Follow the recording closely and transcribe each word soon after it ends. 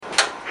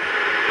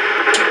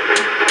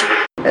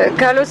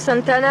Carlos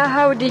Santana,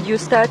 how did you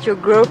start your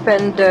group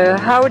and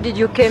how did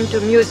you came to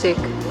music?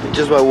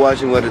 Just by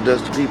watching what it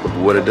does to people,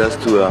 what it does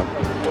to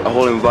a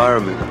whole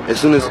environment. As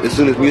soon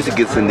as music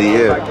gets in the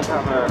air,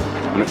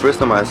 and the first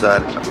time I saw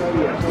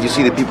it, you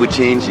see the people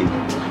changing,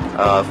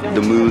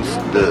 the moods,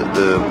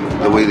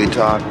 the way they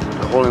talk,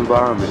 the whole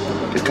environment.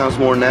 It comes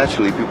more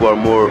naturally. People are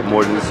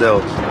more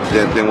themselves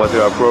than what they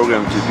are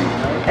programmed to be.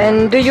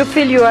 And do you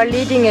feel you are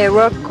leading a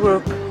rock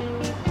group?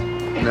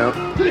 No.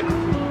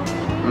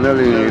 Not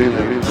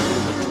really.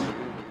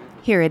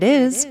 Here it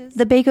is,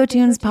 the Baco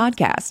Tunes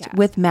podcast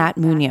with Matt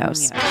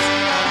Munoz.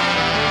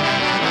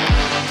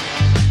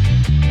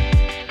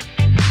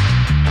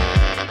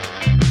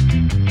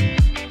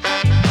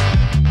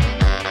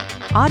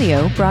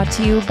 Audio brought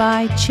to you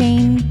by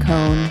Chain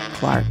Cone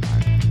Clark.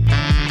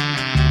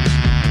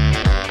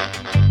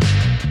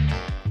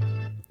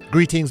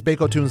 Greetings,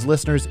 Baco Tunes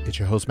listeners. It's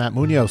your host, Matt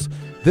Munoz.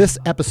 This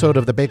episode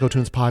of the Baco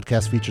Tunes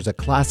podcast features a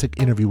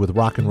classic interview with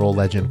rock and roll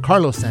legend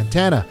Carlos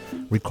Santana,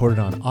 recorded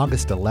on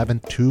August 11,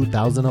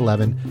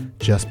 2011,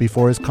 just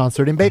before his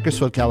concert in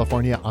Bakersfield,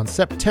 California on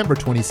September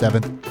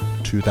 27,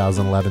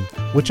 2011,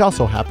 which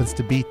also happens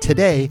to be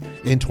today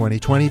in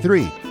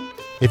 2023.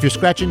 If you're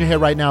scratching your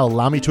head right now,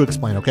 allow me to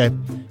explain, okay?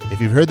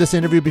 If you've heard this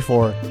interview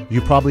before,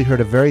 you probably heard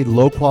a very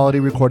low-quality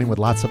recording with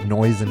lots of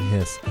noise and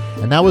hiss.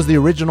 And that was the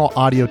original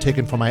audio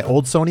taken from my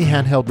old Sony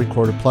handheld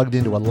recorder plugged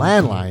into a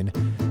landline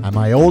at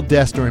my old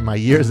desk during my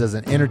years as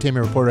an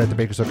entertainment reporter at the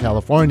Bakersfield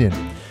Californian.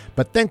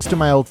 But thanks to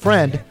my old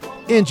friend,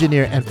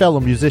 engineer, and fellow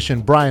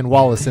musician Brian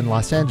Wallace in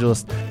Los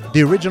Angeles,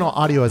 the original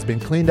audio has been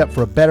cleaned up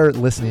for a better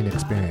listening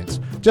experience.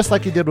 Just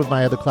like he did with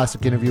my other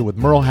classic interview with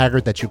Merle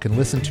Haggard that you can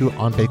listen to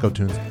on Baco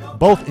Tunes.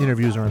 Both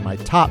interviews are in my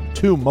top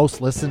 2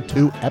 most listened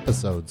to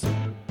episodes.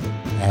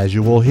 As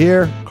you will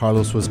hear,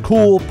 Carlos was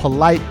cool,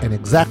 polite, and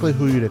exactly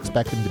who you'd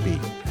expect him to be.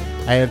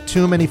 I have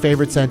too many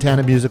favorite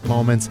Santana music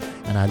moments,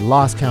 and I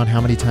lost count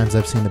how many times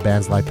I've seen the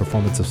band's live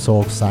performance of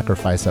Soul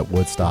Sacrifice at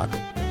Woodstock.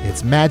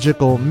 It's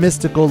magical,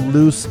 mystical,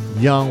 loose,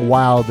 young,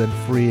 wild, and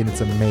free, and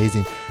it's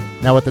amazing.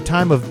 Now, at the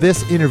time of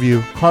this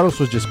interview, Carlos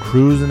was just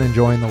cruising,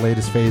 enjoying the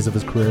latest phase of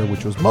his career,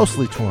 which was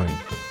mostly touring.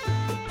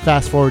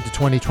 Fast forward to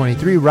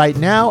 2023 right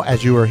now,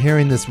 as you are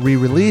hearing this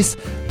re-release,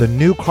 the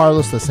new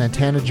Carlos the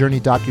Santana Journey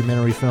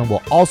documentary film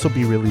will also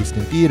be released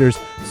in theaters,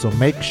 so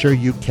make sure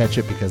you catch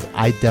it because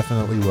I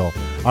definitely will.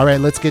 All right,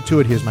 let's get to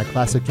it. Here's my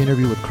classic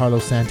interview with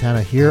Carlos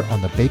Santana here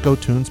on the Baco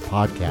Tunes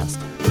podcast.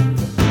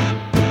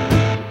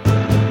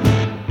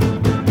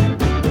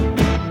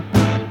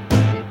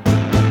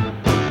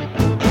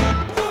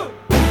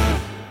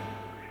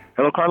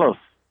 Hello, Carlos.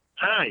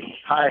 Hi.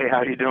 Hi, how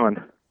are you doing?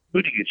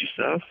 Who'd you get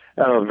yourself?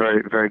 Oh,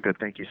 very, very good.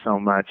 Thank you so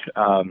much.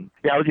 I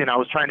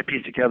was trying to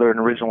piece together an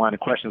original line of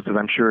questions because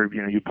I'm sure,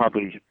 you've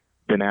probably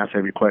been asked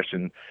every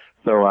question.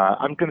 So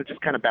I'm going to just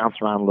kind of bounce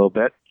around a little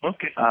bit.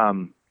 Okay.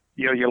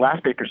 Your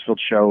last Bakersfield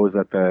show was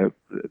at the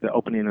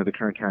opening of the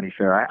Kern County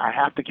Fair. I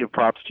have to give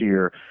props to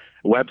your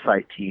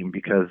website team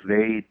because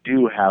they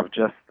do have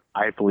just,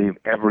 I believe,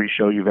 every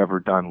show you've ever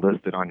done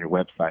listed on your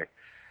website.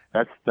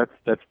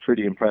 That's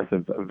pretty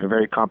impressive,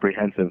 very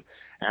comprehensive.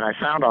 And I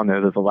found on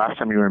there that the last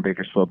time you were in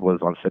Bakersfield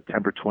was on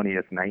September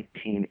 20th,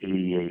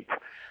 1988.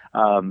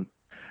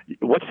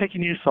 What's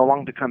taking you so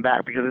long to come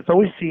back? Because it's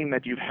always seemed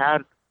that you've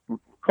had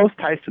close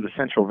ties to the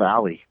Central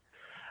Valley.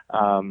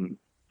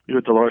 You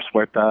were Dolores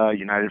Huerta,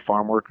 United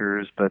Farm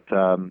Workers, but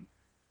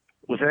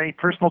was it any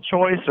personal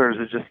choice, or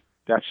is it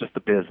that's just the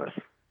business?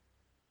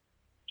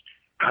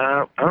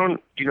 I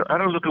don't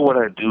look at what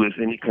I do as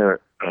any kind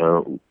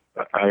of,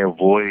 I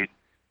avoid,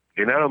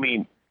 and I don't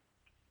mean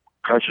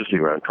consciously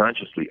or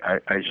unconsciously,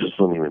 I just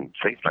don't even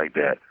think like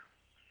that.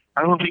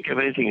 I don't think of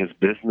anything as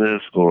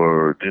business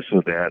or this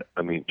or that.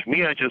 I mean, to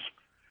me, I just,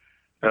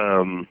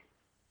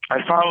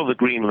 I follow the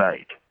green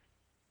light,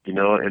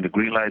 and the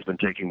green light's been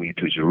taking me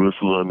to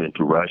Jerusalem and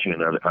to Russia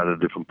and other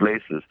different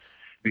places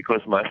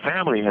because my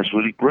family has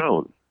really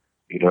grown.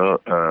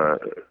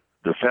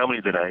 The family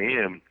that I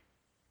am,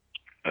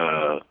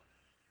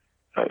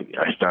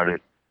 I started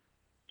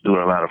doing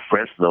a lot of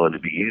Fresno in the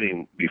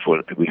beginning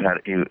before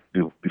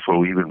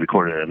we even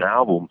recorded an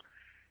album,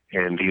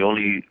 and the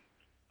only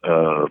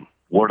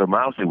word of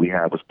mouth that we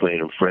had was playing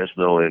in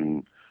Fresno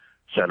and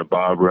Santa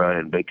Barbara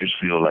and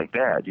Bakersfield like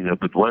that,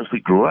 But once we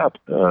grew up,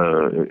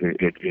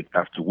 it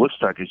after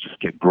Woodstock, it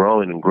just kept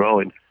growing and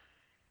growing,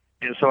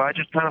 and so I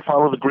just kind of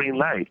follow the green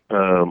light.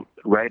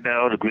 Right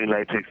now, the green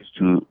light takes us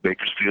to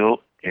Bakersfield,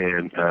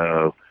 and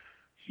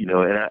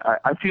and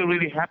I feel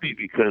really happy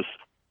because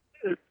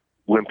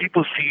when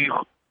people see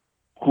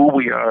who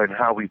we are and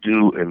how we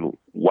do and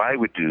why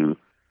we do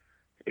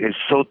is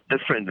so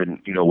different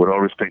than, with all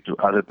respect to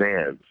other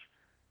bands.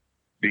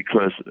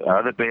 Because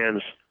other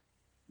bands,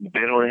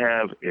 they don't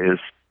have as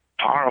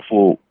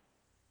powerful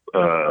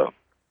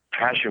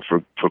passion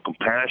for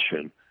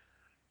compassion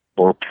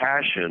or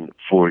passion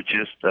for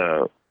just,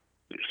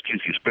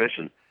 excuse the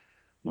expression,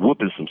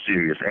 whooping some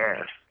serious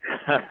ass.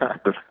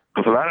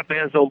 Because a lot of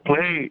bands don't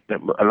play,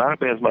 a lot of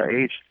bands my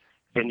age,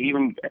 and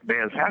even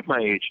bands half my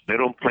age, they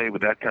don't play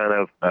with that kind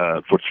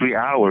of, for 3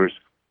 hours,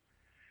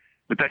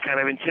 with that kind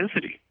of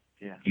intensity.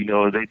 Yeah. You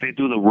know, they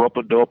do the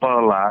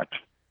ropa-dopa a lot,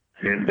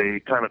 and they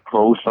kind of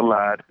close a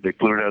lot. They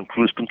put it on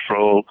cruise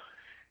control.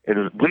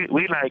 And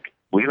we like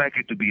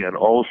it to be on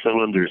all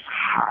cylinders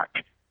hot,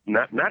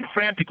 not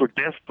frantic or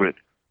desperate,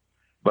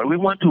 but we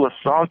want to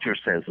assault your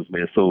senses,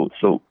 man.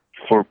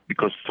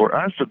 Because for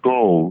us the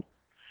goal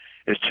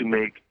is to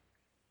make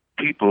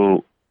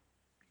people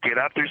get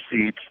out their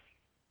seats,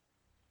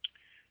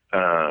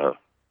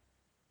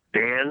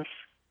 dance,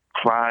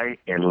 cry,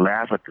 and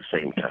laugh at the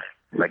same time,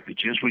 like they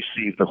just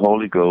received the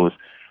Holy Ghost,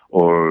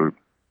 or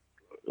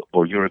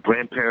you're a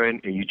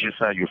grandparent and you just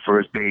had your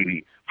first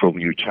baby from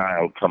your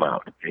child come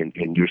out,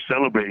 and you're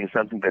celebrating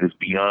something that is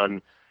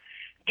beyond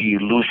the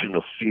illusion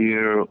of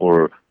fear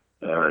or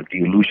the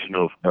illusion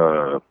of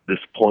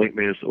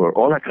disappointments or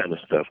all that kind of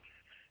stuff.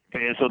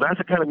 And so that's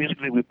the kind of music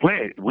that we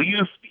play.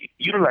 We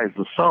utilize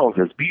the songs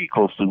as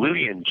vehicles to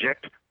really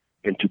inject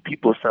into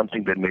people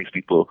something that makes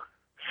people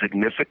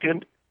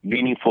significant,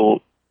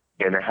 meaningful,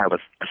 and have a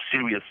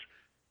serious,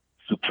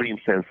 supreme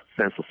sense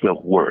of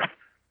self-worth,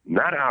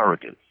 not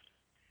arrogance.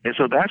 And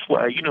so that's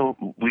why, you know,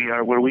 we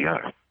are where we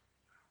are.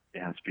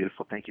 Yeah, it's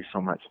beautiful. Thank you so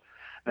much.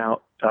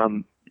 Now,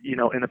 you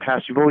know, in the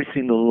past, you've always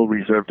seemed a little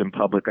reserved in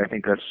public. I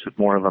think that's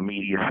more of a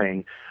media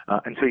thing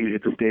until you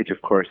hit the stage,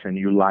 of course, and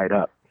you light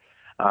up.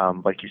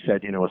 Like you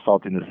said, you know,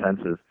 assaulting the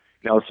senses.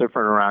 You know, I was surfing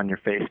around your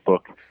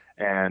Facebook,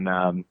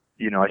 and,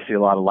 you know, I see a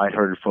lot of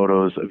lighthearted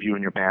photos of you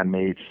and your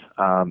bandmates,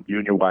 you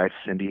and your wife,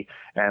 Cindy.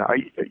 And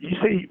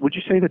would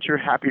you say that you're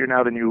happier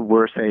now than you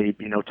were, say,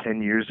 you know,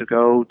 10 years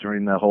ago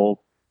during the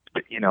whole,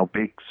 you know,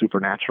 big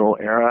supernatural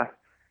era?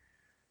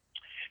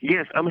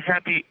 Yes, I'm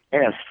happiest.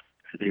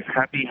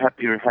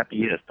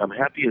 Happiest. I'm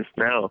happiest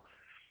now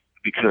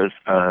because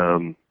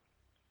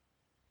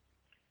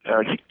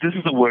this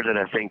is a word that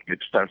I think it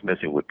starts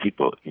messing with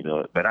people, you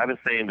know. But I've been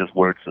saying this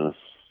word since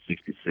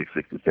 66,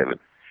 67.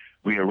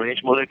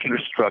 Rearrange molecular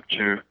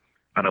structure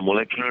on a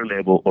molecular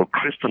level or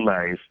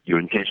crystallize your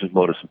intentions,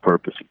 motives, and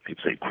purpose. You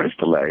say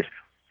crystallize.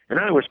 In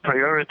other words,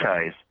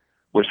 prioritize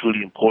what's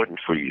really important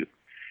for you.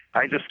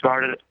 I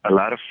discarded a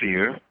lot of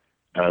fear.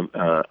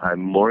 I'm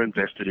more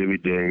invested every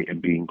day in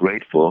being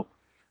grateful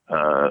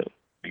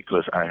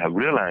because I have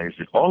realized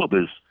that all of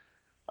us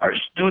are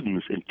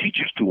students and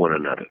teachers to one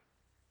another.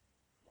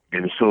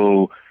 And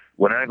so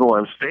when I go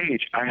on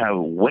stage, I have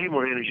way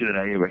more energy than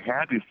I ever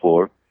had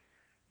before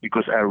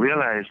because I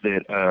realize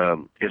that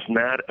it's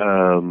not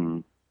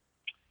an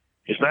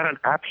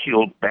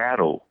uphill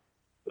battle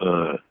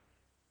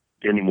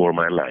anymore in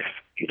my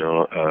life. You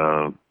know,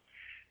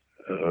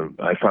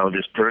 I found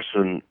this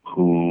person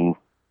who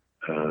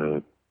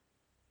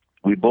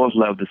we both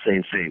love the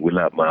same thing. We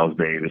love Miles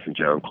Davis and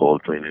John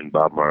Coltrane and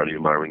Bob Marley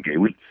and Marvin Gaye.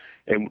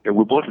 And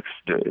we're both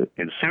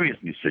serious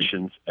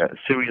musicians,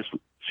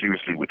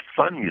 seriously with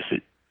fun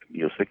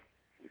music.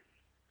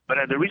 But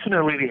the reason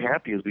I'm really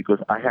happy is because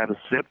I have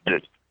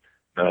accepted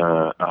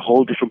a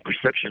whole different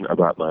perception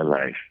about my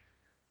life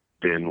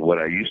than what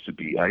I used to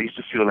be. I used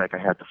to feel like I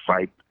had to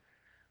fight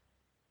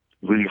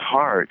really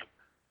hard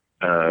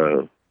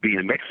being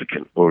a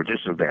Mexican or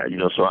this or that, you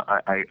know. So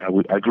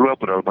I grew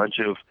up with a bunch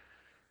of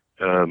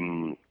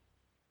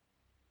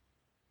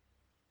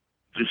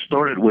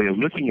distorted way of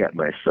looking at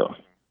myself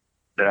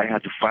that I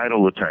had to fight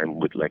all the time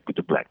with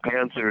the Black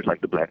Panthers, like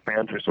the Black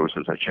Panthers or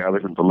Cesar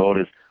Chavez and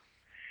Dolores.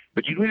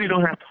 But you really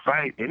don't have to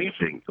fight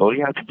anything. All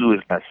you have to do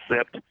is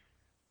accept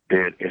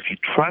that if you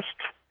trust,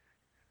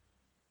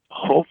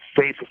 hope,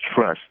 faith, and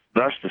trust,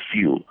 that's the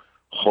fuel.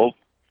 Hope,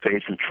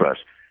 faith, and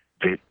trust.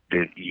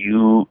 That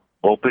you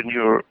open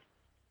your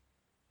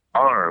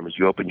arms,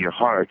 you open your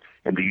heart,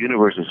 and the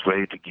universe is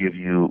ready to give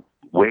you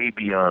way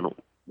beyond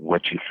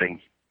what you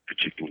think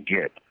that you can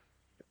get.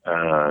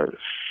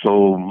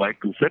 So my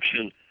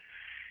conception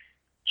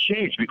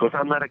changed because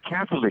I'm not a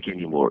Catholic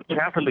anymore.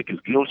 Catholic is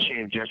guilt,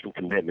 shame, judgment,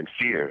 condemnation,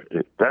 fear.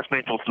 That's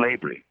mental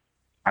slavery.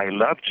 I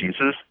love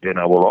Jesus, and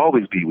I will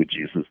always be with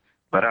Jesus,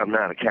 but I'm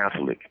not a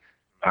Catholic.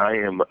 I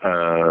am,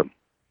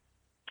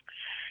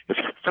 if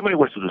somebody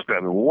was to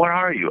describe me, well, what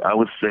are you? I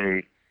would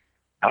say,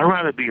 I'd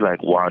rather be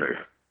like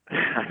water.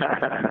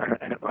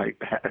 Like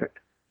that.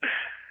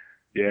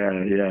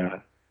 Yeah.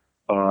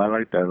 Oh, I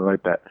like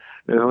that.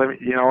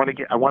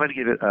 I wanted to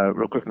get it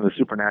real quick in the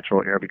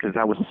supernatural era because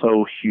that was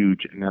so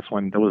huge, and that's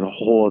when there was a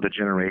whole other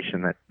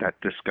generation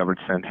that discovered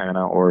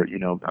Santana or, you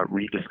know,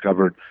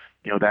 rediscovered,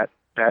 you know, that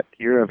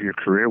era of your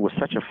career was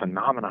such a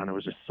phenomenon. It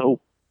was just so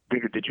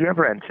big. Did you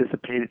ever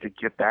anticipate it to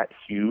get that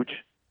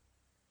huge?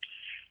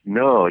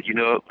 No, you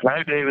know,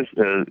 Clive Davis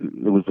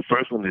was the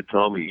first one that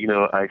told me, you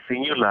know, I've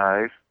seen you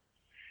live,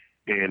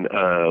 and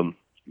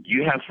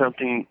you have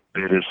something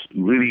that is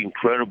really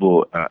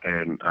incredible,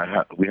 and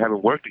we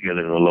haven't worked together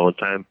in a long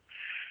time.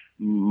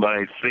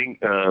 My thing,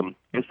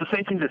 it's the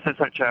same thing that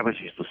Cesar Chavez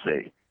used to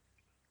say.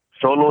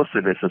 Solo se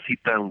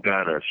necesitan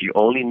ganas. You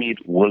only need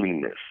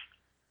willingness.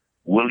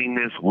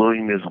 Willingness.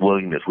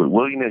 With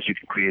willingness, you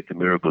can create the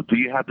miracle. Do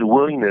you have the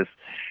willingness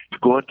to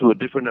go into a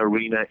different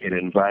arena and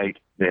invite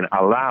and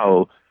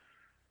allow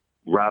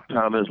Rob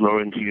Thomas,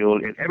 Lauryn Hill,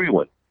 and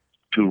everyone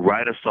to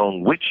write a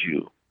song with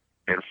you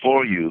and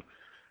for you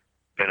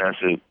And I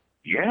said,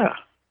 yeah.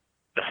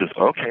 I said,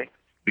 okay.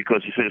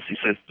 Because he says,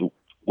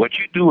 what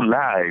you do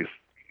live,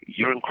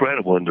 you're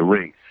incredible in the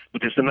ring.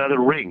 But there's another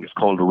ring. It's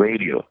called the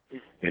radio.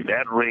 And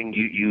that ring,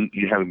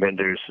 you haven't been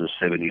there since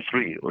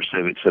 73 or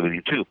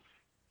 72.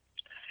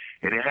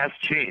 And it has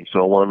changed.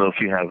 So I want to know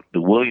if you have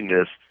the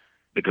willingness,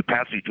 the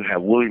capacity to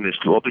have willingness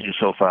to open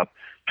yourself up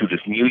to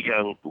this new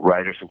young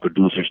writers and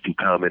producers to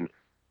come and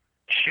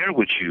share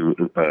with you.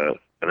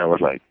 And I was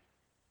like,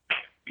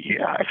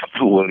 yeah, I have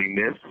the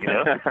willingness, you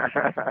know.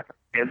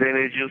 And then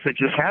it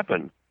just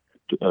happened.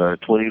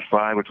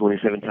 25 or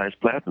 27 times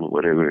platinum,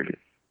 whatever it is.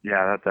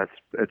 Yeah,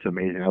 it's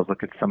amazing. I was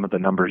looking at some of the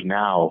numbers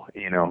now,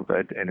 you know,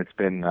 and it's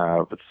been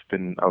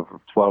over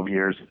 12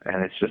 years,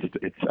 and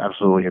it's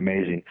absolutely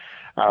amazing.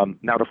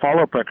 Now the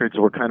follow-up records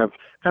were kind of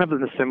in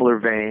a similar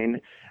vein,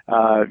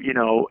 you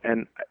know.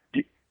 And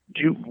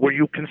were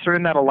you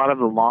concerned that a lot of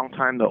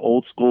the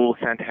old school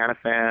Santana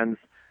fans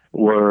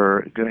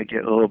were going to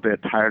get a little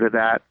bit tired of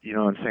that, you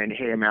know, and saying,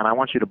 hey, man, I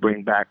want you to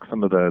bring back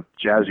some of the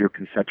jazzier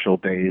conceptual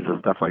days and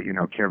stuff like, you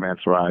know,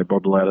 Caravanserai,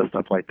 Borboleta,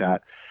 stuff like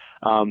that.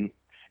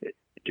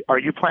 Are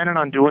you planning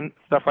on doing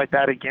stuff like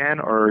that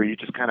again, or are you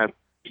just kind of...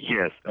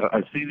 Yes,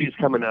 I see these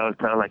coming out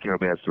kind of like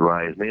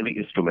Caravanserai. It's mainly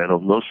instrumental,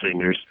 no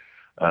singers.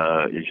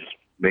 It's just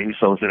mainly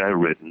songs that I've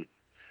written.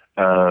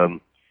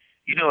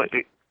 You know,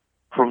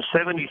 from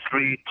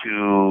 73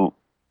 to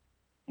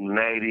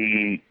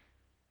 99,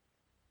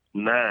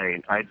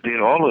 I did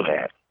all of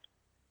that.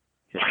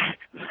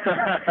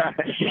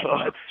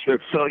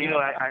 So you know,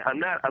 I'm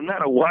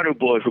not a water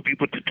boy for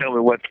people to tell me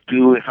what to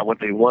do and what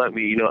they want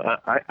me. You know,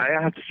 I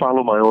have to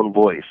follow my own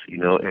voice. You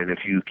know, and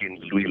if you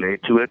can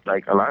relate to it,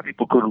 like a lot of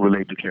people couldn't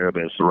relate to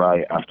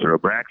Caravanserai after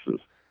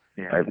Abraxas.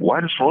 Yeah. Like,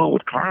 what is wrong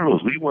with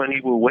Carlos? We weren't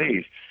even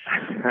waves.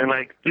 And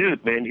like,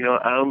 dude, man, you know,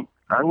 I'm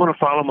going to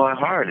follow my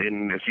heart,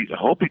 and I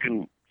hope you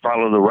can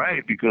follow the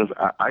right, because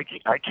I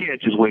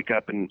can't just wake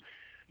up and,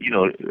 you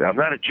know, I'm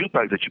not a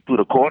jukebox that you put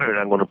a quarter and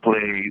I'm going to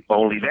play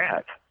only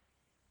that.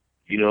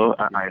 You know,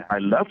 I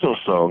love those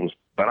songs,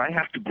 but I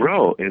have to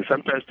grow, and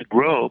sometimes to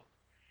grow.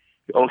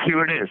 Oh,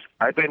 here it is.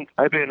 I've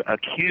been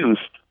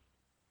accused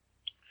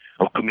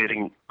of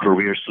committing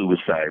career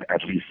suicide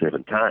at least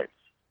 7 times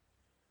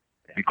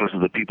because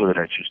of the people that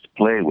I choose to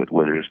play with,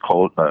 whether it's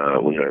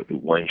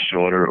Wayne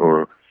Shorter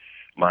or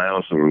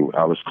Miles or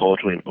Alice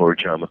Coltrane or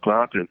John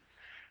McLaughlin.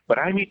 But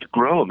I need to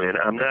grow, man.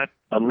 I'm not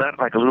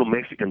like a little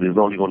Mexican that's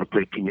only going to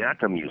play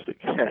piñata music.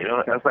 You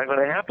know, that's not going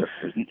to happen.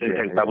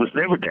 I was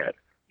never that.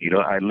 You know,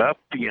 I love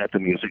piñata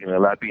music and I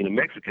love being a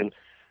Mexican,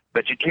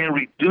 but you can't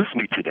reduce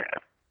me to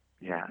that.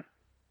 Yeah,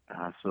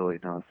 absolutely.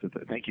 No,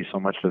 thank you so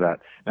much for that.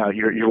 Now,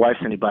 your wife,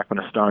 Cindy Blackman,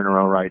 a star in her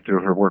own right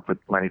through her work with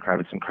Lenny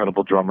Kravitz,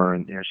 incredible drummer,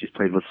 and you know, she's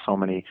played with so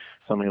many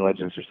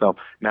legends herself.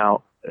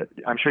 Now,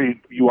 I'm sure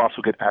you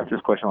also get asked this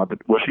question a lot,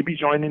 but will she be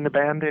joining the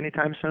band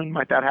anytime soon?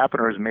 Might that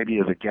happen, or is maybe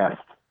as a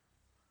guest?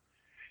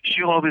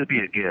 She'll always be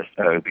a guest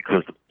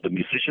because the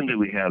musician that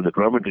we have, the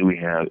drummer that we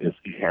have,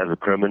 he has a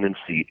permanent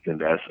seat, and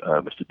that's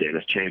Mr.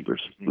 Dennis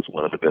Chambers, who's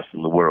one of the best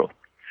in the world.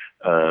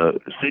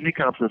 Sidney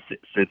Compton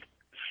sits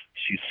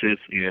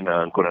in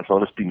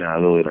Corazón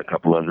Espinado and a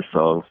couple other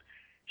songs.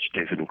 She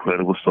takes an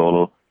incredible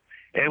solo,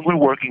 and we're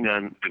working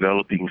on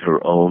developing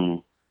her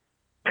own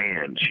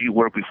band. She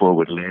worked before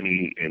with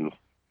Lenny and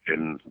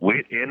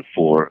with and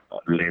for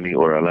Lenny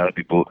or a lot of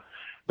people,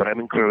 but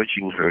I'm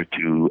encouraging her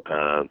to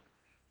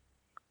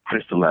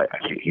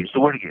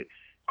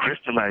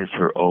crystallize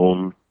her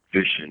own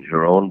vision,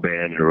 her own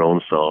band, her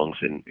own songs,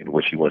 and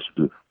what she wants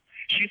to do.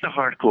 She's a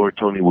hardcore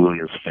Tony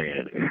Williams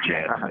fan in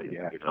jazz,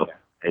 you know,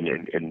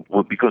 and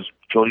well, because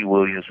Tony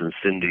Williams and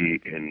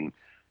Cindy, and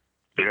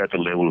they're at the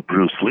level of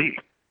Bruce Lee.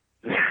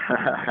 You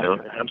know,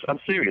 I'm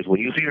serious. When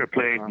you see her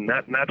play,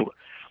 not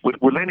with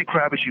Lenny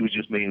Kravitz, she was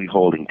just mainly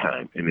holding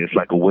time, and it's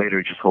like a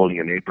waiter just holding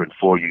an apron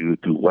for you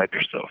to wipe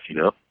yourself, you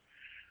know.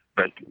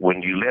 But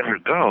when you let her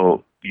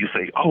go, you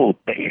say, oh,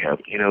 damn,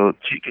 you know,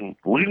 she can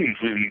really,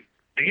 really,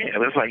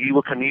 damn, it's like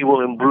Evel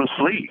Knievel and Bruce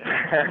Lee.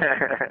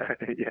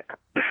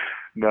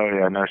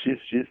 No,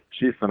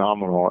 she's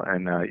phenomenal.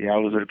 And, I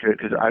was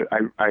because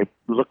I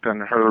looked on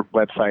her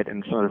website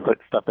and some of the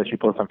stuff that she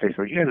posts on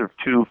Facebook. You guys are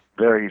 2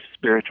 very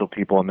spiritual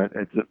people, and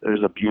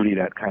there's a beauty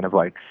that kind of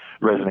like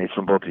resonates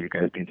from both of you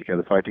guys being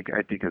together. So I think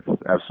it's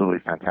absolutely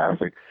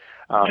fantastic.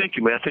 Thank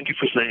you, man. Thank you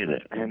for saying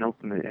that. Yeah,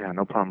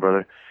 no problem,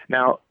 brother.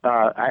 Now,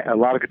 a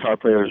lot of guitar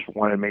players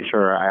wanted to make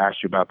sure I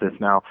asked you about this.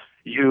 Now,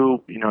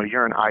 you're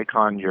an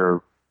icon.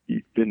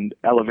 You've been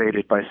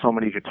elevated by so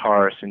many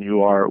guitarists, and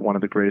you are one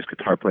of the greatest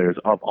guitar players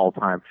of all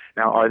time.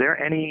 Now, are there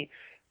in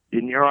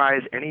your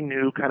eyes, any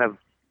new kind of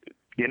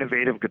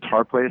innovative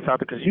guitar players out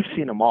there? Because you've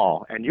seen them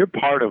all, and you're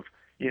part of,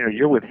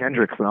 you're with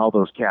Hendrix and all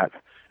those cats.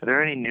 Are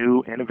there any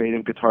new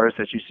innovative guitarists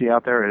that you see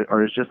out there,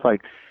 or is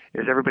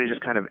everybody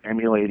just kind of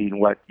emulating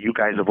what you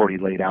guys have already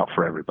laid out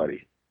for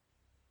everybody?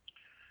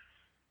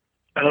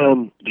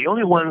 The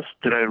only ones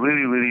that I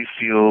really, really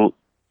feel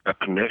a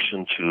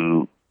connection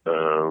to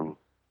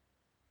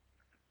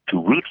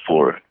root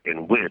for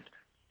and with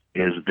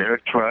is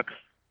Derek Trucks,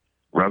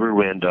 Robert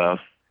Randolph,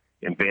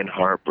 and Ben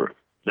Harper.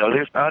 Now,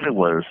 there's other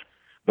ones,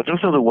 But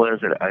those are the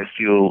ones that I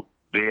feel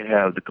they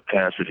have the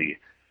capacity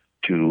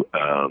to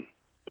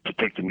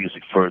take the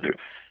music further.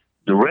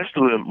 The rest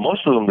of them,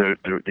 most of them,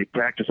 they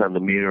practice on the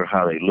mirror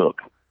how they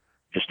look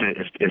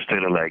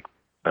instead of like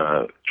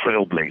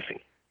trailblazing.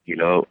 You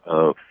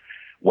know,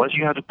 once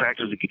you have to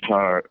practice the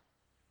guitar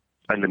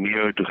on the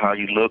mirror to how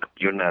you look,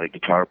 you're not a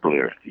guitar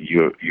player.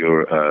 You're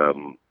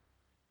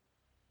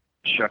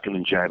shucking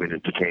and jiving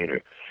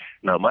entertainer.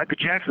 Now, Michael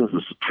Jackson is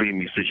a supreme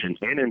musician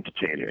and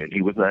entertainer, and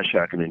he was not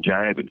shucking and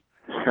jiving.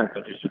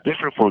 But it's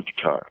different for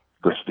guitar.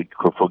 Because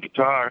for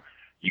guitar,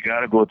 you got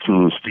to go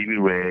to Stevie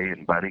Ray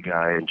and Buddy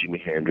Guy and Jimi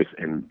Hendrix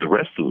and the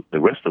rest of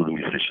the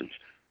musicians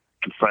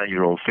to find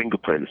your own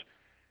fingerprints.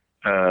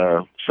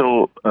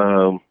 So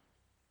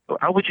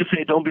I would just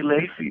say, don't be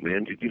lazy,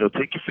 man. You know,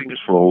 take your fingers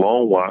for a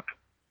long walk.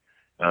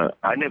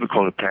 I never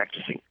call it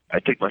practicing. I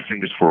take my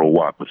fingers for a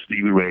walk with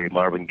Stevie Ray,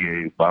 Marvin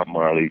Gaye, Bob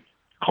Marley,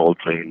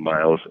 Coltrane,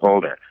 Miles,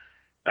 all that.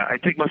 I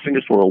take my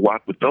fingers for a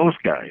walk with those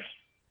guys.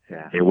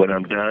 Yeah. And when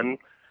I'm done,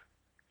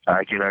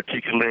 I can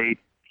articulate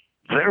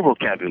their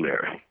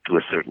vocabulary to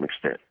a certain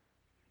extent.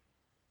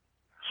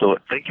 So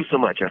thank you so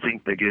much. I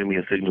think they're giving me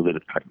a signal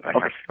that I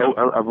have to go.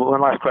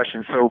 One last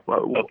question. So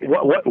Okay.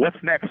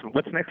 what's next?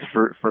 What's next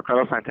for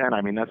Carlos Santana?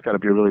 I mean, that's got to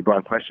be a really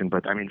broad question,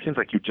 but I mean, it seems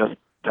like you've just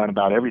done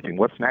about everything.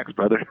 What's next,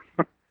 brother?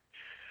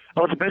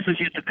 Oh, the best is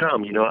yet to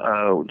come. You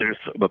know, there's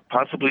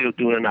possibly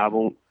doing an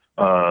album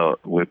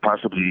with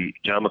possibly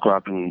John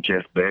McLaughlin and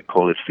Jeff Beck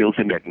called it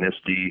Filthy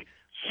McNasty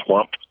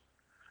Swamp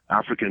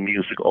African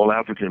Music, all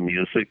African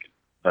music.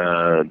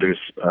 There's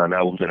an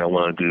album that I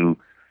want to do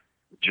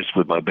just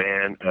with my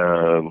band,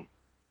 kind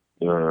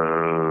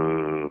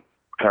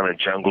of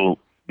jungle,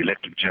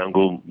 electric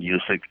jungle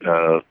music.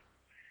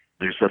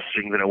 There's a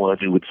thing that I want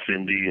to do with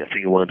Cindy. I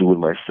think I want to do with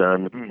my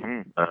son.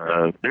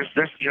 Mm-hmm.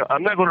 There's you know,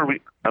 I'm not going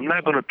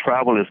to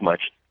travel as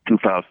much.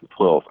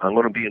 2012. I'm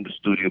going to be in the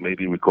studio,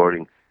 maybe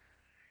recording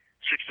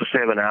 6 to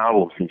 7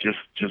 albums, and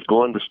just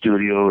go in the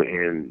studio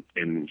and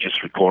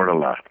just record a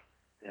lot.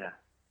 Yeah,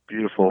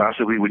 beautiful.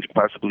 Possibly with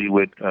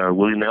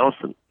Willie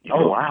Nelson.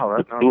 Oh,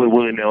 wow. Doing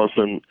Willie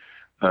Nelson,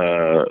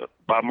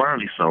 Bob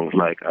Marley songs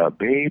like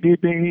Baby,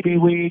 Baby,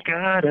 We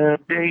Got a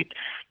Date,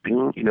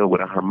 you know,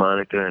 with a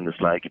harmonica and a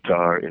slide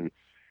guitar. And,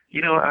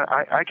 you know,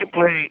 I can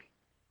play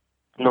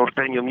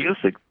norteño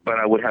music, but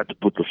I would have to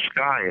put the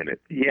ska in it.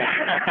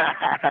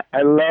 Yeah,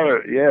 I love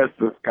it. Yes,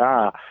 the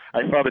ska.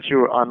 I saw that you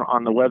were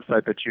on the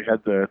website that you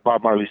had the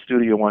Bob Marley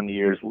Studio 1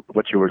 year,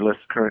 what you were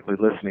currently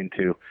listening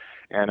to.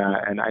 And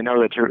I know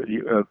that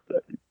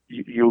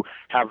you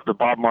have the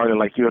Bob Marley,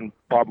 like you and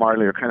Bob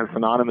Marley are kind of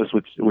synonymous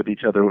with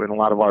each other in a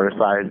lot of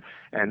RSIs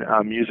and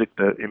music,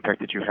 the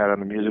impact that you had on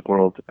the music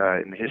world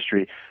in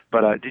history.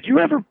 But did you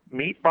ever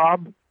meet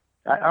Bob?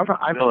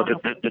 No,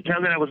 the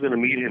time that I was going to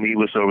meet him, he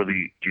was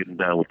already getting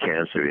down with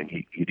cancer, and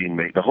he didn't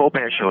make. The whole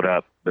band showed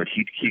up, but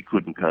he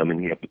couldn't come,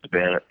 and he put the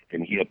band,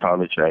 and he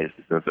apologized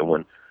to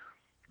someone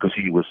because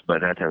by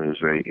that time he was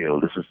very ill.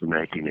 This was in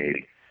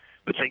 1980.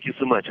 But thank you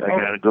so much. I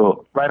gotta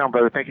go. Right on,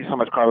 brother. Thank you so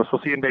much, Carlos.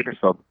 We'll see you in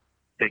Bakersfield.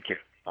 Take care.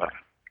 Bye.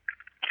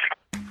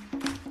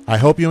 I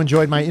hope you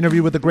enjoyed my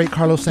interview with the great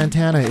Carlos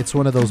Santana. It's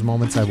one of those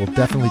moments I will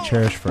definitely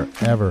cherish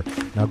forever.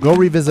 Now go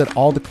revisit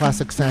all the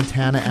classic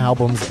Santana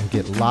albums and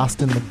get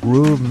lost in the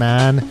groove,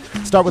 man.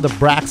 Start with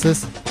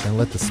Abraxas and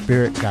let the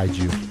spirit guide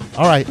you.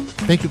 All right.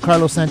 Thank you,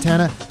 Carlos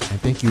Santana,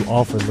 and thank you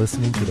all for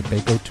listening to the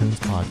Beko Tunes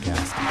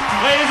podcast.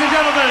 Ladies and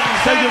gentlemen,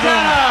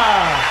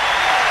 Santana!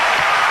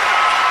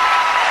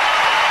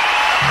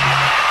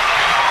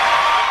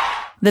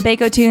 The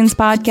Beko Tunes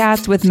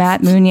podcast with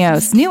Matt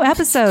Munoz. New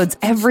episodes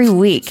every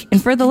week.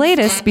 And for the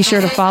latest, be sure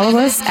to follow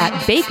us at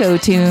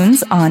Beko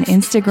Tunes on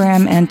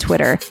Instagram and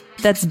Twitter.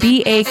 That's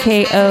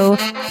BAKOTUNES.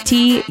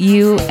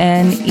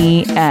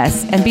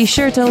 And be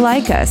sure to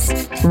like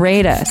us,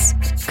 rate us,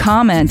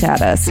 comment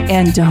at us,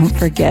 and don't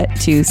forget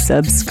to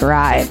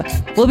subscribe.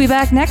 We'll be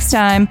back next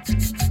time.